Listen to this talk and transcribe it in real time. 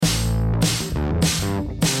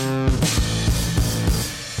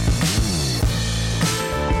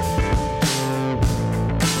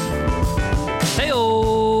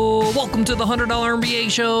to the $100 MBA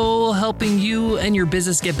show, helping you and your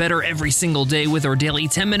business get better every single day with our daily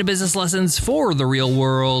 10-minute business lessons for the real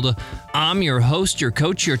world. I'm your host, your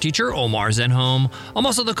coach, your teacher, Omar Zenhom. I'm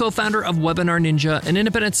also the co-founder of Webinar Ninja, an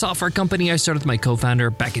independent software company I started with my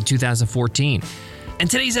co-founder back in 2014. And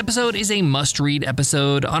today's episode is a must-read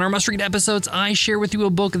episode. On our must-read episodes, I share with you a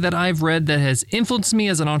book that I've read that has influenced me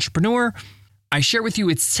as an entrepreneur. I share with you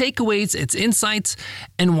its takeaways, its insights,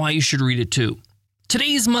 and why you should read it too.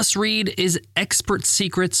 Today's must-read is Expert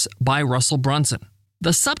Secrets by Russell Brunson.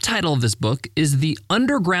 The subtitle of this book is The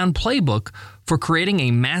Underground Playbook for Creating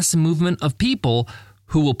a Mass Movement of People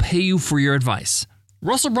Who Will Pay You for Your Advice.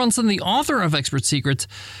 Russell Brunson, the author of Expert Secrets,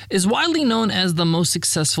 is widely known as the most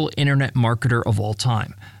successful internet marketer of all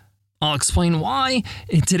time. I'll explain why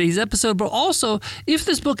in today's episode, but also if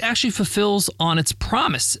this book actually fulfills on its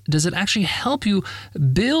promise. Does it actually help you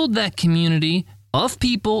build that community of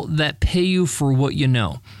people that pay you for what you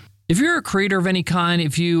know? If you're a creator of any kind,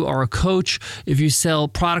 if you are a coach, if you sell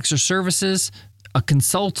products or services, a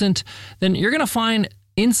consultant, then you're going to find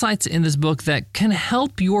insights in this book that can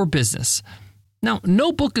help your business. Now,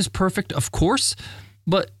 no book is perfect, of course,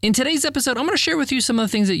 but in today's episode, I'm going to share with you some of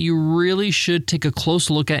the things that you really should take a close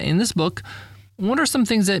look at in this book. What are some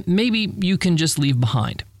things that maybe you can just leave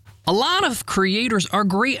behind? A lot of creators are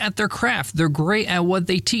great at their craft. They're great at what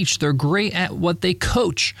they teach. They're great at what they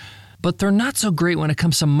coach. But they're not so great when it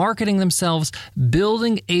comes to marketing themselves,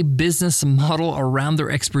 building a business model around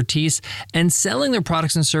their expertise, and selling their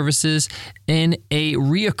products and services in a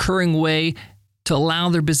reoccurring way to allow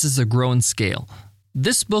their business to grow and scale.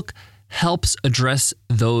 This book helps address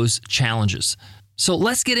those challenges. So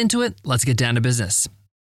let's get into it. Let's get down to business.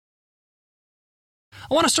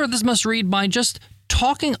 I want to start this must read by just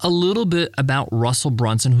talking a little bit about Russell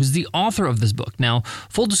Brunson, who's the author of this book. Now,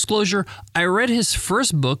 full disclosure, I read his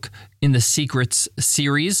first book in the Secrets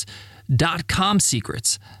series, .com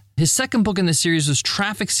Secrets. His second book in the series was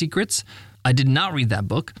Traffic Secrets. I did not read that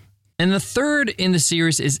book. And the third in the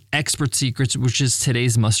series is Expert Secrets, which is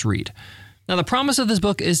today's must read. Now, the promise of this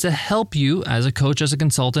book is to help you as a coach, as a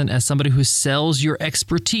consultant, as somebody who sells your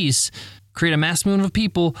expertise, create a mass movement of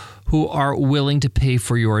people who are willing to pay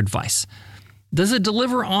for your advice. Does it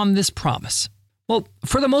deliver on this promise? Well,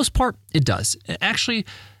 for the most part, it does. It actually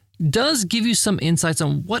does give you some insights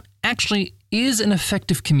on what actually is an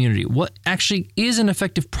effective community, what actually is an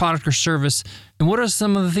effective product or service, and what are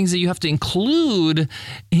some of the things that you have to include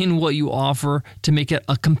in what you offer to make it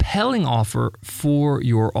a compelling offer for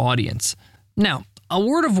your audience. Now, a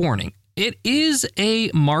word of warning, it is a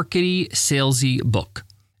markety, salesy book.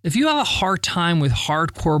 If you have a hard time with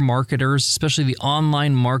hardcore marketers, especially the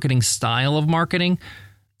online marketing style of marketing,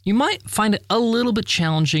 you might find it a little bit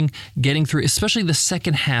challenging getting through, especially the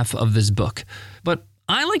second half of this book. But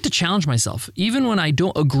I like to challenge myself. Even when I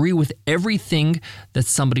don't agree with everything that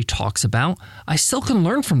somebody talks about, I still can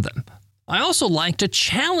learn from them. I also like to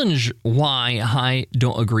challenge why I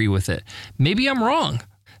don't agree with it. Maybe I'm wrong.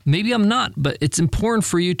 Maybe I'm not, but it's important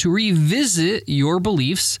for you to revisit your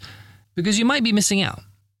beliefs because you might be missing out.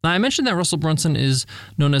 Now, I mentioned that Russell Brunson is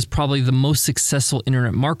known as probably the most successful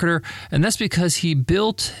internet marketer, and that's because he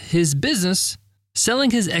built his business selling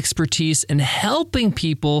his expertise and helping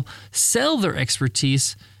people sell their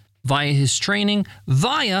expertise via his training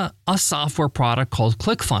via a software product called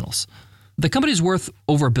ClickFunnels. The company is worth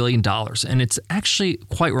over $1 billion, and it's actually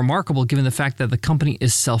quite remarkable given the fact that the company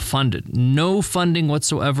is self-funded. No funding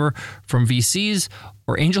whatsoever from VCs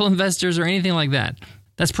or angel investors or anything like that.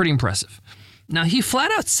 That's pretty impressive. Now, he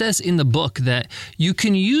flat out says in the book that you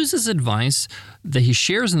can use his advice that he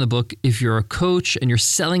shares in the book if you're a coach and you're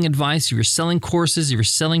selling advice, if you're selling courses, if you're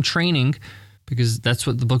selling training, because that's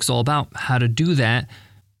what the book's all about, how to do that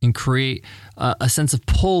and create a sense of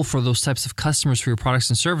pull for those types of customers for your products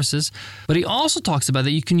and services. But he also talks about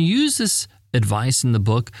that you can use this advice in the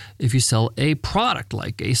book if you sell a product,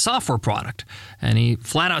 like a software product. And he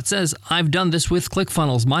flat out says, I've done this with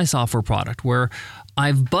ClickFunnels, my software product, where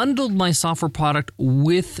I've bundled my software product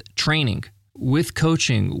with training, with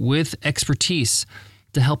coaching, with expertise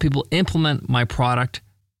to help people implement my product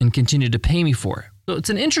and continue to pay me for it. So it's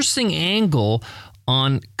an interesting angle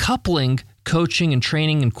on coupling coaching and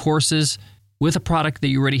training and courses with a product that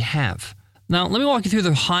you already have. Now, let me walk you through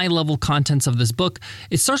the high-level contents of this book.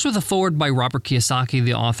 It starts with a foreword by Robert Kiyosaki,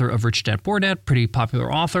 the author of Rich Dad Poor Dad, pretty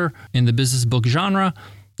popular author in the business book genre.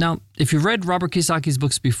 Now, if you've read Robert Kiyosaki's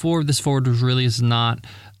books before, this foreword really is not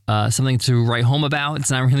something to write home about. It's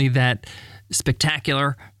not really that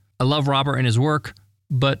spectacular. I love Robert and his work,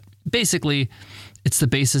 but basically, it's the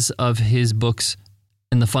basis of his books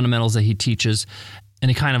and the fundamentals that he teaches, and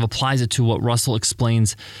he kind of applies it to what Russell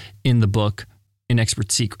explains in the book in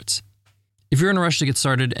Expert Secrets. If you're in a rush to get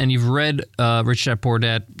started and you've read Rich Dad Poor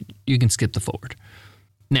Dad, you can skip the forward.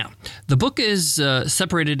 Now, the book is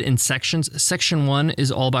separated in sections. Section 1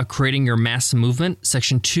 is all about creating your mass movement.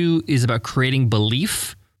 Section 2 is about creating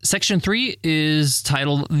belief. Section 3 is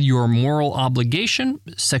titled Your Moral Obligation.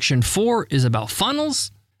 Section 4 is about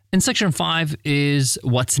funnels. And Section 5 is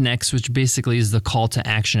What's Next, which basically is the call to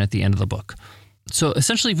action at the end of the book. So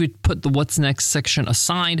essentially, if we put the What's Next section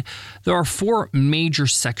aside, there are 4 major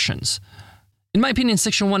sections. In my opinion,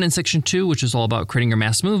 Section 1 and Section 2, which is all about creating your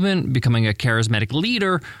mass movement, becoming a charismatic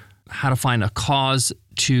leader, how to find a cause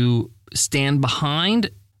to stand behind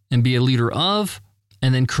and be a leader of,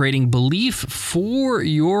 and then creating belief for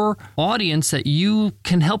your audience that you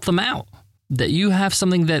can help them out, that you have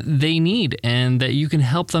something that they need and that you can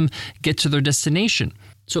help them get to their destination.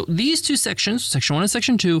 So these 2 sections, Section 1 and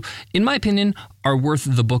Section 2, in my opinion, are worth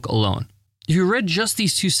the book alone. If you read just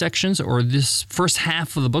these 2 sections or this first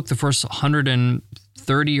half of the book, the first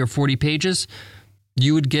 130 or 40 pages,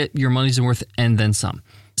 you would get your money's worth and then some.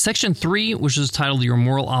 Section 3, which is titled Your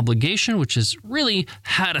Moral Obligation, which is really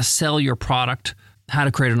how to sell your product, how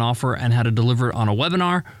to create an offer, and how to deliver it on a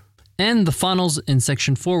webinar. And the funnels in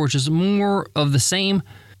Section 4, which is more of the same,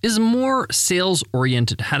 is more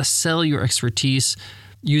sales-oriented, how to sell your expertise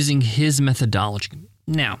using his methodology.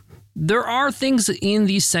 Now, there are things in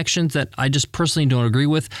these sections that I just personally don't agree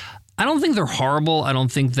with. I don't think they're horrible. I don't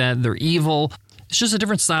think that they're evil. It's just a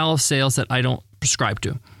different style of sales that I don't prescribe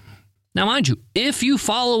to. Now, mind you, if you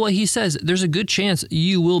follow what he says, there's a good chance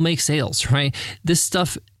you will make sales, right? This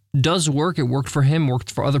stuff does work. It worked for him, worked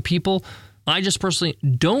for other people. I just personally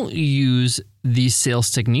don't use these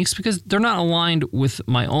sales techniques because they're not aligned with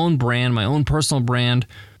my own brand, my own personal brand,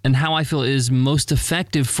 and how I feel is most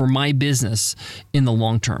effective for my business in the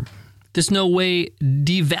long term. This no way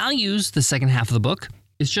devalues the second half of the book.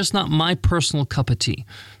 It's just not my personal cup of tea.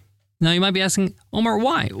 Now, you might be asking, Omar,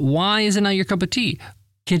 why? Why is it not your cup of tea?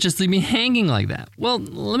 Can't just leave me hanging like that. Well,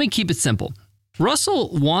 let me keep it simple. Russell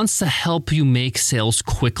wants to help you make sales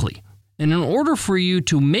quickly. And in order for you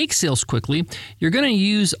to make sales quickly, you're going to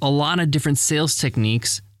use a lot of different sales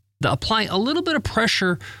techniques that apply a little bit of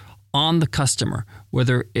pressure on the customer,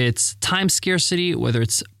 whether it's time scarcity, whether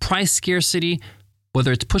it's price scarcity,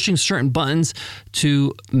 whether it's pushing certain buttons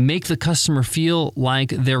to make the customer feel like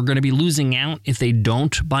they're going to be losing out if they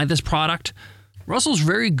don't buy this product. Russell's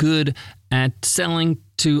very good at selling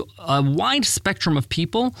to a wide spectrum of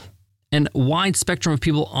people and a wide spectrum of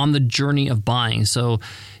people on the journey of buying. So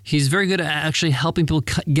he's very good at actually helping people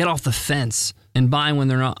get off the fence and buy when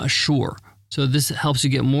they're not sure. So this helps you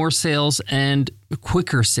get more sales and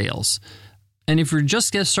quicker sales. And if you're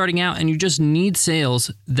just starting out and you just need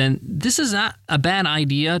sales, then this is not a bad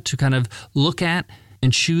idea to kind of look at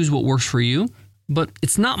and choose what works for you. But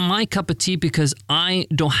it's not my cup of tea because I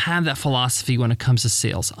don't have that philosophy when it comes to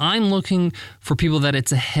sales. I'm looking for people that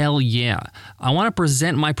it's a hell yeah. I want to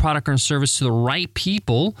present my product or service to the right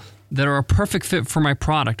people that are a perfect fit for my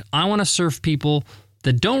product. I want to serve people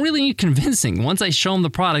that don't really need convincing. Once I show them the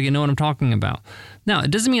product, you know what I'm talking about. Now,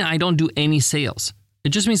 it doesn't mean I don't do any sales. It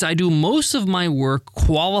just means I do most of my work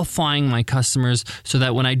qualifying my customers so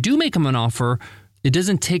that when I do make them an offer, it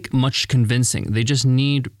doesn't take much convincing. They just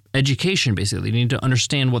need education, basically. They need to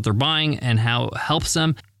understand what they're buying and how it helps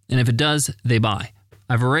them. And if it does, they buy.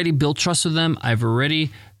 I've already built trust with them. I've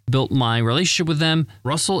already built my relationship with them.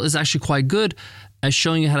 Russell is actually quite good at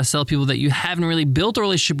showing you how to sell people that you haven't really built a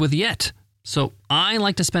relationship with yet. So I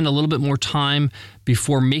like to spend a little bit more time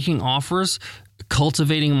before making offers,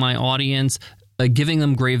 cultivating my audience, giving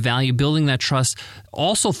them great value, building that trust,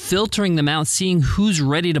 also filtering them out, seeing who's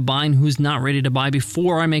ready to buy and who's not ready to buy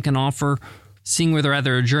before I make an offer, seeing where they're at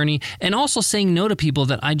their journey, and also saying no to people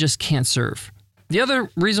that I just can't serve. The other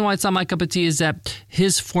reason why it's not my cup of tea is that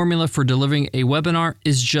his formula for delivering a webinar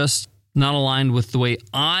is just not aligned with the way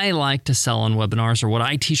I like to sell on webinars or what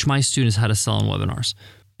I teach my students how to sell on webinars.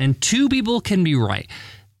 And 2 people can be right.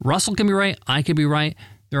 Russell can be right. I can be right.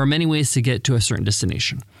 There are many ways to get to a certain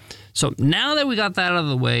destination. So now that we got that out of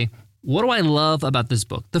the way, what do I love about this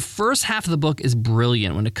book? The first half of the book is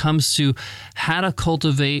brilliant when it comes to how to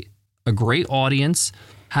cultivate a great audience,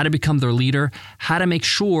 how to become their leader, how to make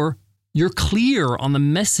sure you're clear on the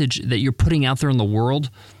message that you're putting out there in the world.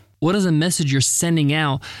 What is the message you're sending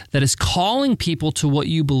out that is calling people to what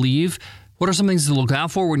you believe? What are some things to look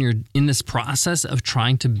out for when you're in this process of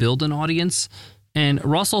trying to build an audience? And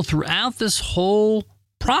Russell, throughout this whole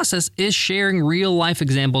process, is sharing real life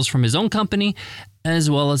examples from his own company as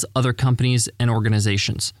well as other companies and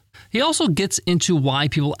organizations. He also gets into why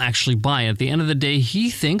people actually buy. At the end of the day,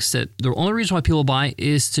 he thinks that the only reason why people buy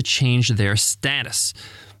is to change their status.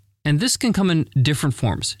 And this can come in different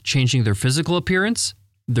forms, changing their physical appearance,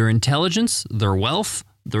 their intelligence, their wealth,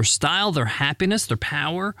 their style, their happiness, their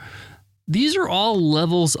power. These are all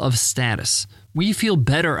levels of status. We feel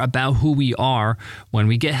better about who we are when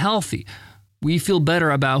we get healthy. We feel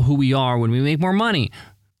better about who we are when we make more money.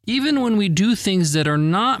 Even when we do things that are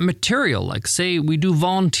not material, like say we do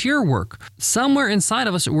volunteer work, somewhere inside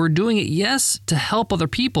of us, we're doing it, yes, to help other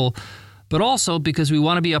people, but also because we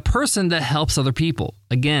want to be a person that helps other people.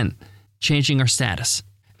 Again, changing our status.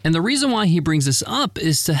 And the reason why he brings this up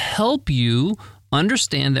is to help you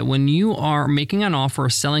understand that when you are making an offer or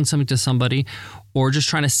selling something to somebody, or just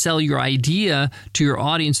trying to sell your idea to your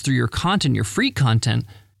audience through your content, your free content,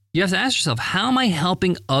 you have to ask yourself, how am I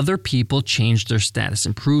helping other people change their status,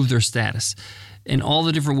 improve their status, in all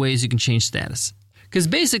the different ways you can change status? Because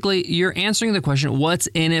basically, you're answering the question, what's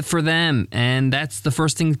in it for them? And that's the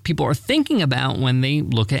first thing people are thinking about when they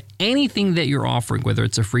look at anything that you're offering, whether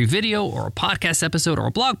it's a free video or a podcast episode or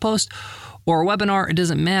a blog post or a webinar, it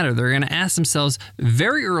doesn't matter. They're going to ask themselves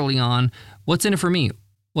very early on, what's in it for me?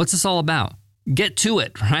 What's this all about? Get to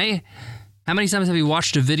it, right? How many times have you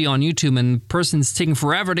watched a video on YouTube and the person's taking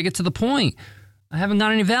forever to get to the point? I haven't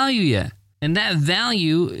got any value yet. And that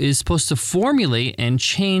value is supposed to formulate and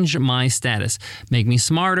change my status, make me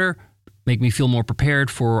smarter, make me feel more prepared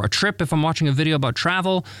for a trip if I'm watching a video about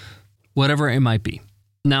travel, whatever it might be.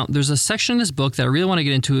 Now, there's a section in this book that I really want to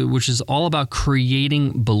get into, which is all about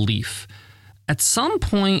creating belief. At some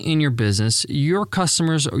point in your business, your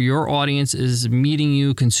customers or your audience is meeting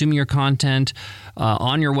you, consuming your content,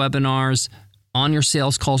 on your webinars, on your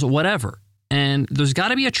sales calls, whatever. And there's got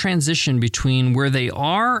to be a transition between where they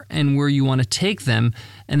are and where you want to take them.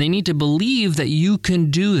 And they need to believe that you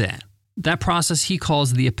can do that. That process he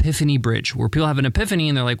calls the epiphany bridge, where people have an epiphany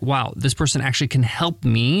and they're like, wow, this person actually can help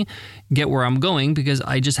me get where I'm going because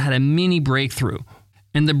I just had a mini breakthrough.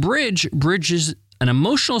 And the bridge bridges an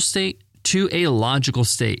emotional state to a logical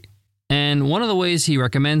state. And one of the ways he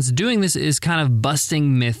recommends doing this is kind of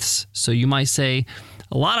busting myths. So you might say,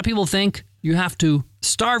 a lot of people think you have to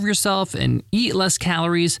starve yourself and eat less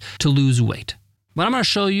calories to lose weight. But I'm going to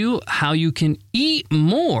show you how you can eat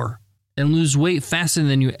more and lose weight faster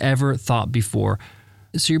than you ever thought before.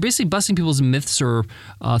 So you're basically busting people's myths or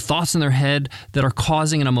thoughts in their head that are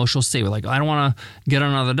causing an emotional state. Like, I don't want to get on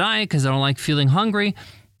another diet because I don't like feeling hungry.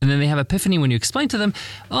 And then they have epiphany when you explain to them,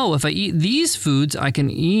 oh, if I eat these foods, I can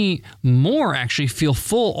eat more, actually feel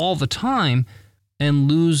full all the time and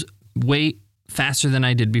lose weight faster than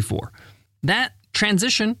I did before. That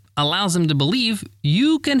transition allows them to believe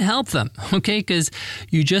you can help them, okay? Because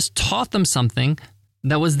you just taught them something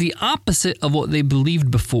that was the opposite of what they believed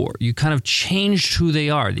before. You kind of changed who they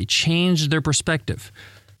are. They changed their perspective.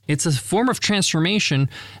 It's a form of transformation,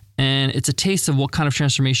 and it's a taste of what kind of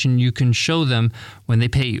transformation you can show them when they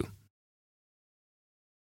pay you.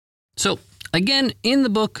 So, again, in the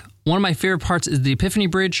book, one of my favorite parts is the epiphany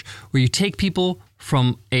bridge, where you take people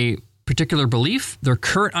from a particular belief, their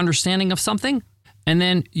current understanding of something, and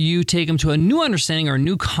then you take them to a new understanding or a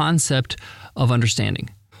new concept of understanding.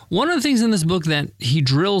 One of the things in this book that he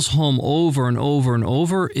drills home over and over and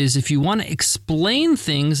over is if you want to explain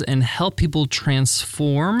things and help people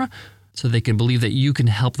transform so they can believe that you can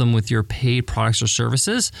help them with your paid products or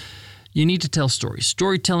services, you need to tell stories.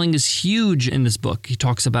 Storytelling is huge in this book. He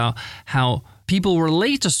talks about how people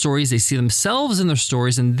relate to stories, they see themselves in their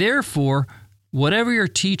stories, and therefore, whatever you're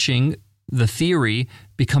teaching, the theory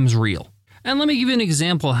becomes real. And let me give you an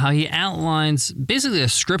example how he outlines basically a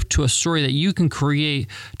script to a story that you can create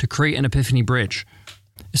to create an epiphany bridge.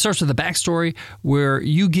 It starts with a backstory where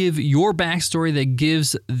you give your backstory that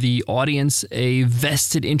gives the audience a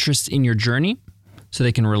vested interest in your journey so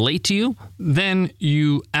they can relate to you. Then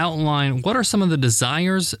you outline what are some of the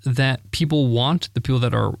desires that people want, the people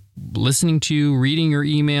that are listening to you, reading your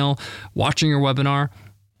email, watching your webinar.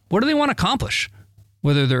 What do they want to accomplish,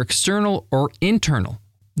 whether they're external or internal?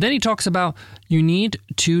 Then he talks about you need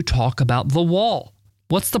to talk about the wall.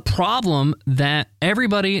 What's the problem that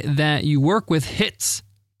everybody that you work with hits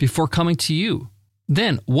before coming to you?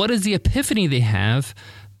 Then what is the epiphany they have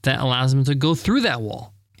that allows them to go through that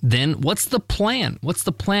wall? Then what's the plan? What's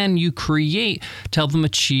the plan you create to help them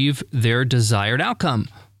achieve their desired outcome?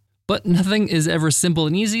 But nothing is ever simple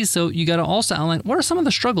and easy, so you got to also outline what are some of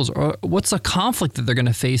the struggles or what's a conflict that they're going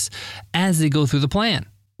to face as they go through the plan.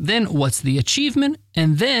 Then what's the achievement?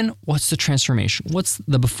 And then what's the transformation? What's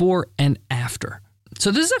the before and after? So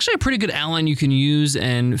this is actually a pretty good outline you can use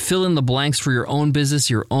and fill in the blanks for your own business,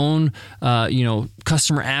 your own,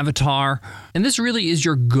 customer avatar. And this really is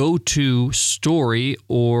your go-to story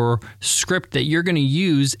or script that you're going to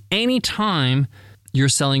use anytime you're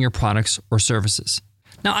selling your products or services.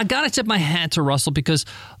 Now, I gotta tip my hat to Russell because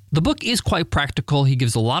the book is quite practical. He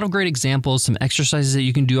gives a lot of great examples, some exercises that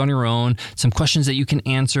you can do on your own, some questions that you can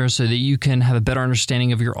answer so that you can have a better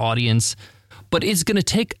understanding of your audience. But it's going to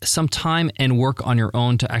take some time and work on your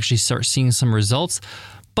own to actually start seeing some results.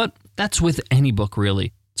 But that's with any book,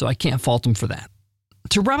 really. So I can't fault him for that.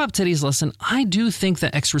 To wrap up today's lesson, I do think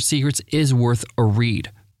that Expert Secrets is worth a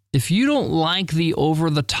read. If you don't like the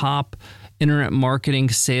over-the-top internet marketing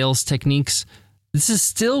sales techniques, this is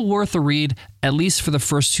still worth a read, at least for the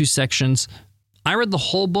first 2 sections. I read the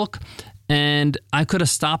whole book, and I could have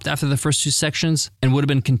stopped after the first 2 sections and would have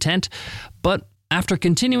been content. But after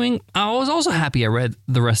continuing, I was also happy I read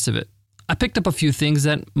the rest of it. I picked up a few things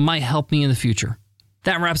that might help me in the future.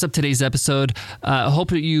 That wraps up today's episode. I hope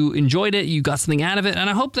that you enjoyed it, you got something out of it, and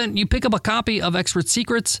I hope that you pick up a copy of Expert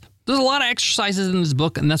Secrets. There's a lot of exercises in this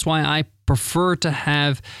book, and that's why I prefer to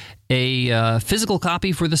have a physical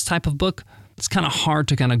copy for this type of book. It's kind of hard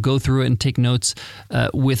to kind of go through it and take notes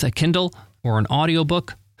with a Kindle or an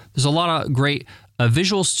audiobook. There's a lot of great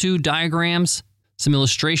visuals too, diagrams, some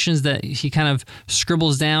illustrations that he kind of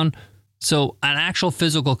scribbles down. So an actual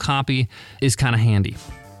physical copy is kind of handy.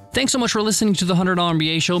 Thanks so much for listening to the $100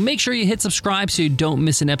 MBA Show. Make sure you hit subscribe so you don't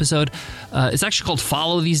miss an episode. It's actually called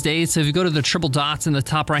follow these days. So if you go to the triple dots in the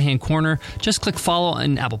top right-hand corner, just click follow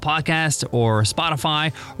in Apple Podcasts or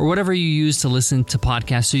Spotify or whatever you use to listen to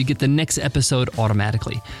podcasts so you get the next episode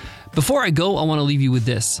automatically. Before I go, I want to leave you with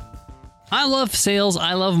this. I love sales.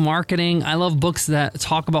 I love marketing. I love books that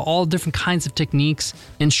talk about all different kinds of techniques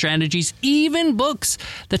and strategies, even books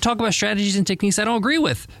that talk about strategies and techniques I don't agree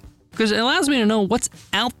with. Because it allows me to know what's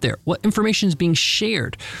out there, what information is being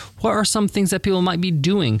shared, what are some things that people might be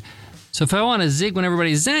doing. So if I want to zig when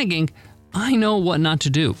everybody's zagging, I know what not to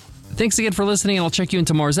do. Thanks again for listening, and I'll check you in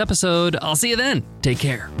tomorrow's episode. I'll see you then. Take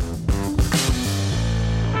care.